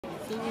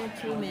single,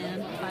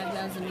 two-man,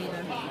 5,000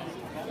 meter.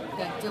 We've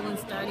got Dylan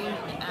starting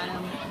and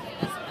Adam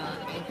as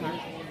A-part.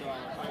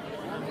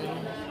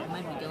 It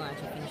might be Dylan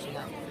actually finishing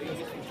up.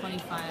 It's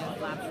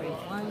 25 laps race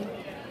 1.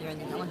 They're in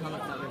the yellow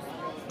helmet covers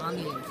on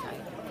the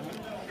inside.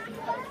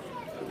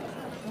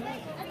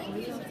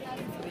 It's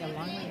going to be a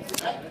long race.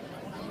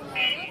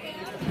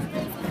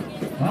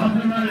 Off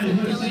the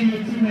runners, we'll see you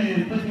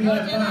 2-man, 50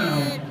 left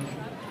final.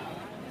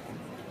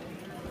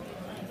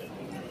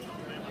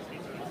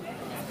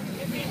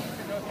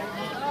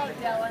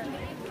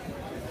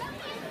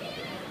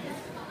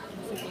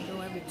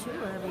 Every 2 or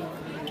every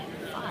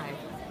 5?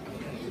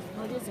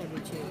 Oh, it is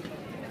every 2.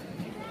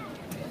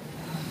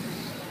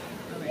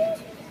 All right.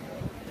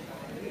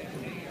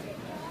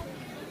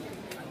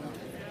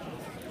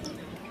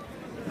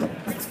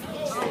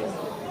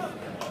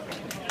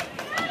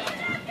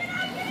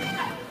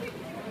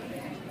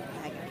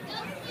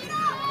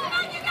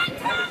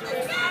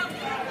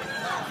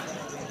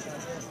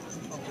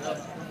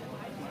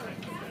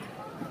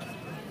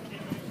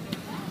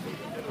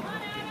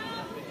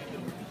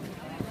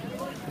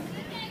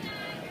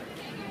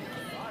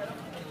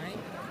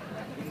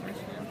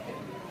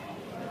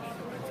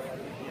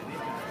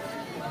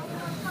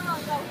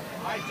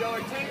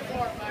 Joey, take it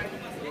for it, Mike.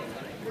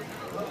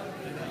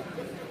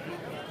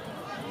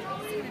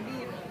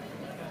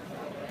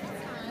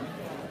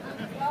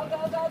 Go, go,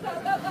 go, go,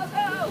 go, go,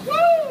 go!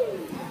 Woo!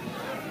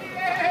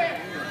 Yeah!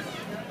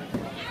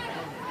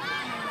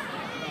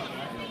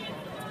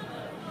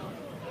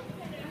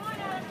 Come on,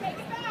 Adam, take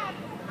it back.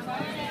 Come on,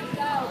 Adam,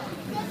 go.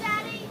 Go,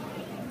 Daddy.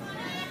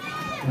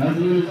 As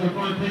the leaders up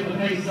front take the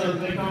pace up,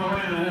 they come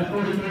around. That's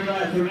 43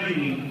 laps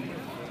remaining.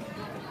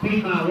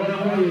 Piedmont,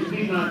 Royal Warriors,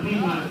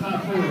 Piedmont,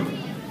 top 4.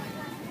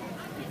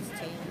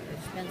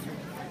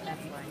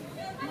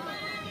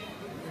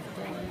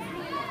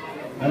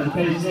 As the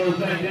pace slows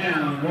back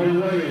down, Royal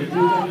Warriors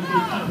move up into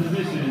top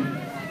position.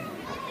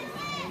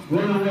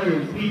 Royal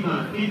Warriors,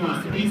 Piedmont.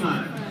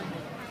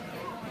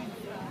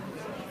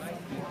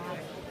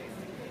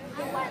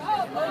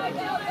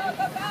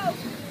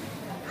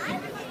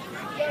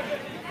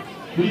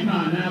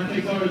 Piedmont now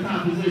takes over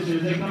top position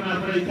as they come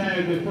out for a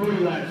tag with 40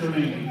 laps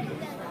remaining.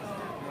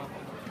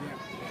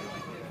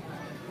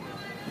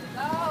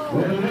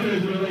 Royal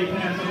Warriors will lay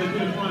pass on the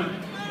good front.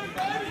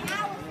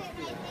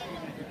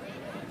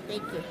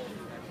 Thank you.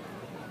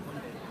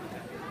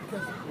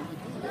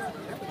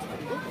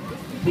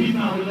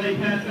 Piedmont will lay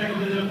pass back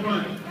into the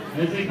front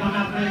as they come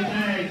out for a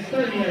tag,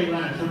 38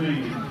 laps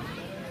remaining.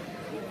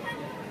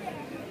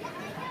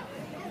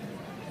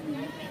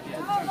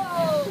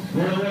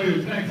 Royal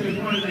Warriors back to the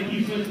front as they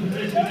keep switching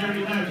positions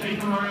every lap. They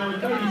come around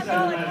with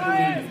 37 laps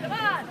remaining. Come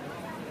on!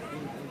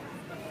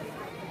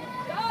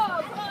 Go,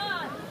 come on!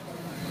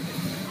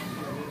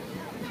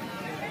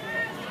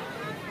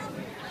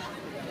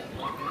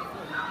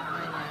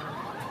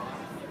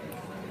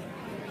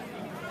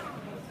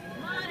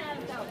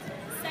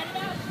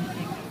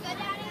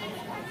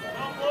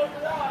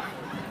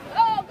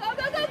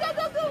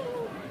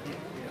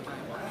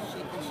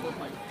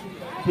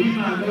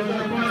 Piedmont goes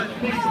up front,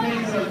 picks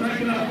pace up,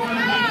 breaking up front,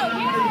 and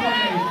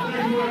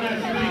 34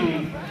 laps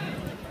remaining.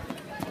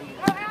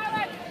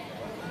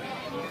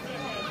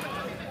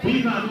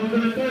 Piedmont moves in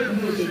the 3rd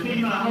position.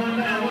 Piedmont holding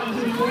down 1, 2,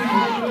 3,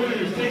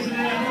 Warriors, chasing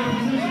that 4th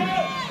position.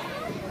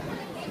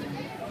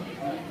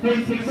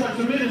 Pace picks up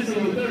tremendously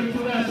with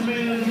 32 laps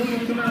remaining as the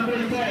leaders come out for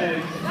the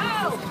tags.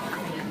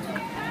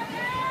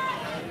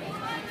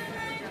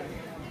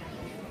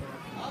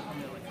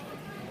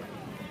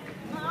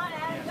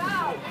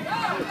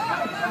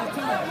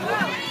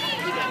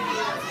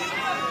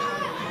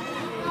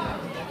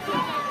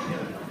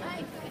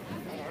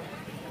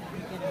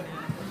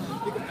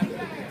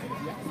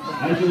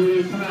 As the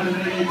leaders come out of the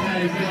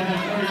tags, they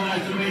have 30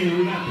 laps remaining.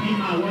 We got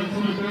Piedmont 1, 2,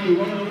 and 3.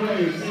 One of the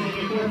Warriors sitting in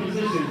 4th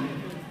position.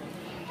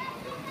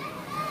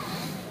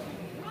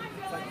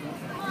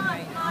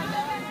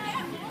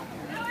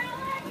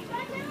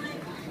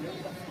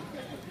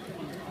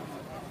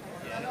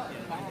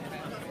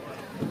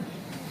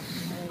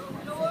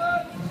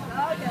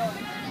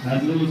 As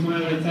the leaders come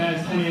out of the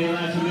tags, 28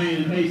 laps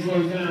remaining. The pace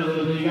slows down a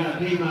little bit. You got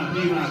Piedmont,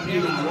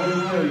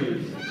 Royal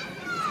Warriors.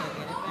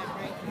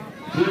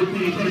 Blue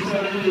team takes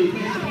over the lead,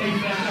 takes the pace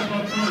back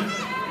up front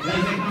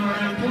as they come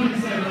around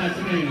 27 laps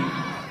remaining.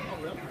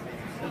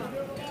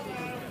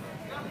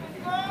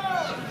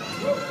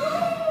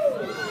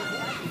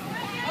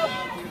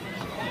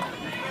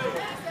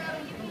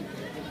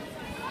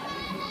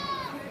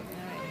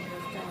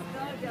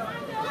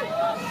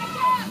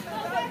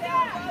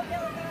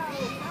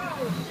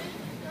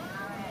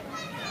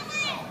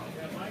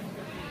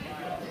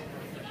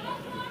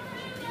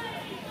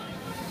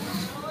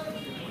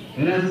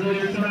 And as the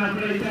leaders come out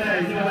for the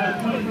tags, they'll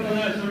have 24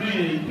 laps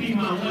remaining.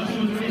 Piedmont, 1,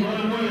 2, 3,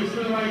 Royal Warriors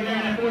still right there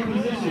in that 4th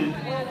position.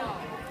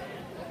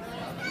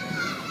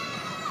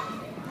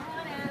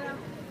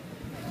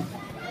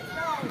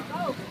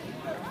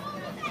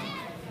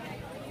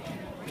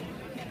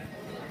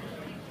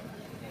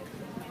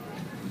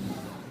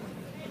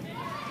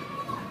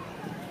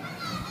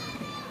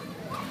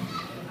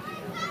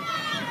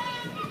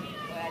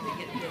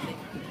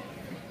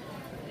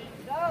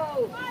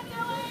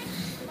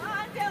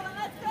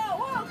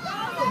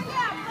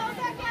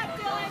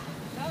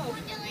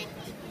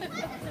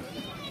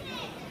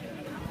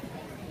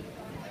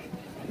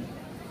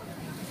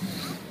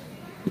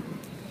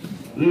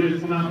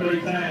 Leaders come out for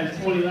their tags,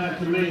 20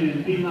 laps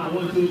remaining. Piedmont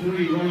 1, 2,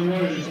 3, Rolling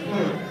Warriors, 4. Go,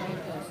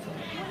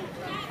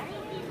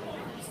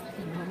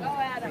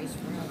 Adam.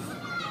 Go,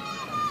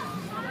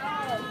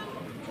 Adam.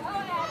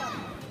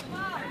 Come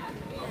on.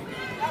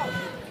 Go.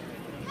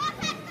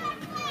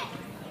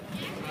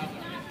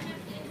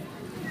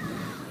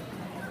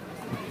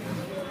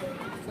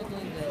 Still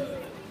doing good.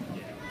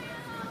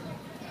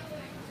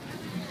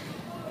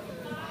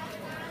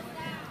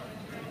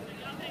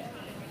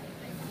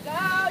 Go,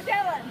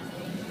 Dylan.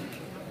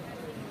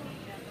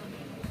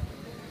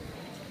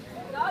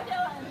 Go,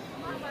 Dylan.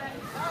 Come on, man.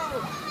 Go.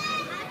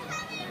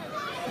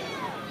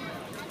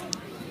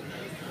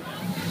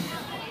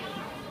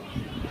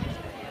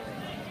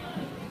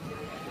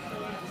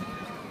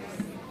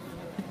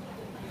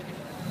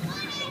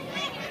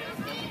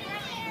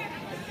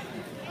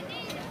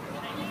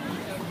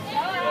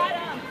 Go,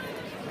 Adam.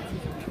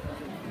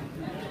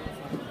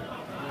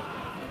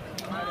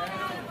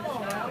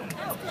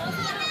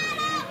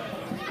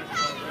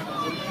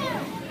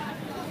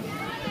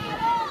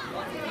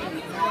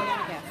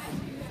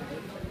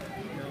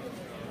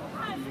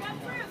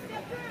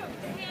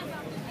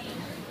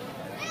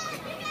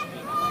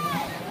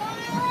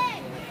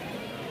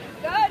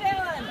 Go,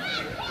 Dylan.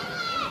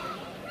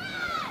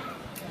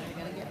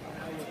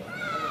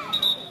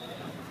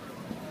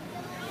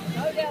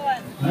 Go,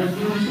 Dylan. Let's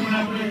do this one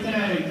out for their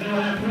tags.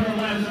 They'll have 12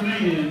 laps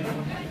remaining.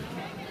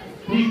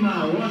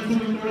 Piedmont 1, 2,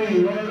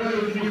 3, Rolling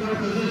Warriors in first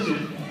position.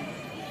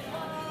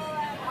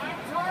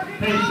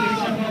 Page 6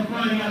 up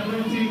front, you got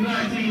blue team,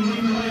 black team,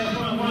 leading the way up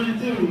front, 1 and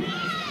 2.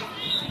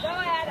 Go,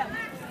 Adam.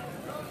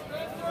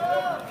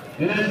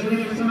 And as the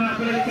leaders come out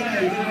for their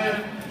tags, they'll have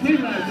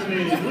 10 laps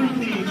remaining. Blue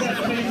team,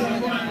 second place up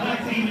front, black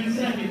team in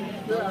second.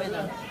 Stay with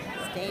them.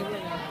 Stay with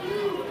them.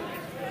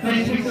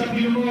 Page 6 up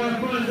even more up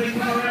front, they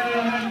come around,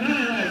 they'll have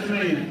 9 laps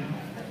remaining.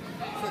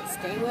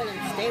 Stay with him.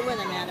 Stay with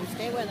him, Adam.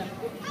 Stay with him.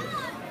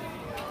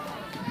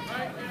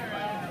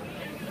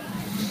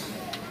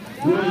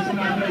 Leaders come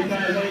out for their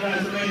tags, 8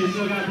 laps remaining,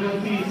 still got blue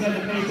team,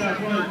 second place up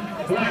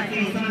front, black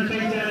team trying to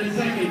face down in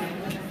second.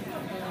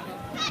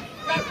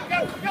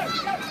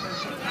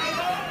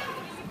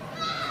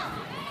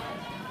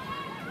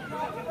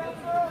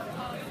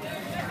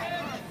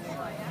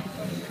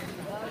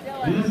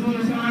 And this one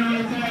is coming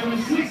out of tag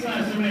with 6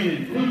 laps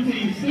remaining. Blue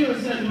team still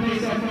setting the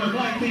pace up front.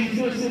 Black team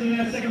still sitting in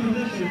that second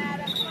position.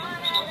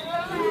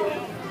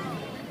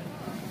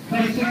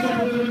 Pace 6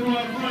 up a little bit more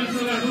up front,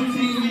 so that blue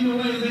team leading the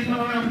way as they come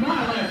around 5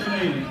 laps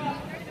remaining.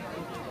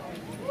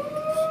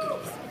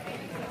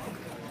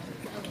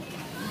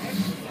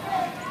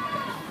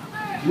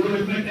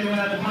 Lewis think they will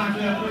have the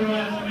pocket up 3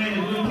 laps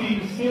remaining. Blue team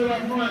still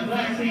up front.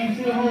 Black team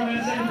still holding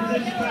that second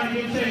position, trying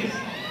to get chase.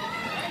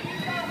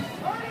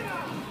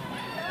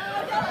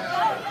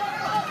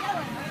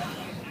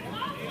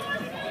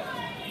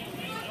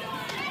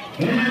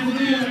 And as the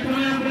leaders are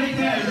coming out for their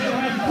tags, they'll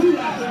have 2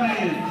 laps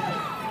remaining.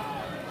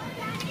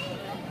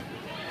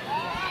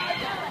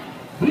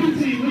 Blue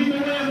team leading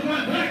the way up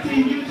front. Black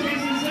team getting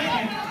chasing in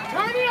second.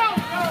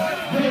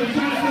 They're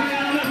trying to come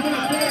down up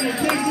front. Third and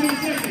chasing in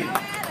second.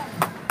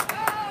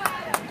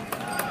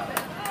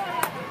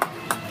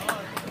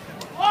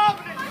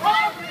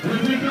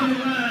 As they come to the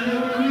line, they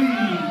will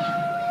lead.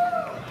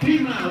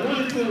 Piedmont 1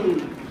 and 2.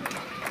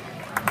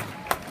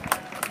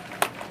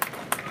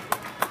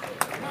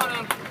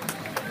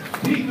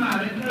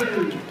 Piedmont in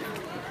third.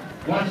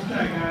 Watch the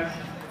track, guys.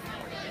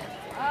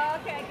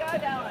 Okay, go,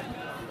 Dylan.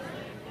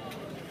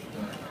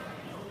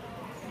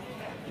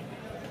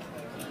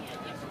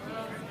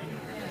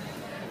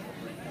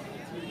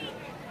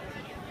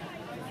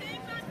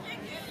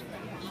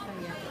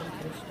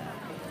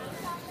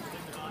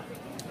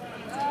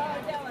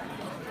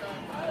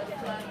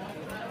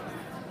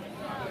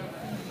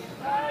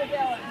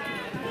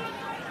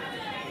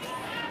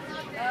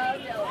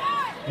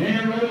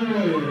 And Rolling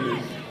Warriors.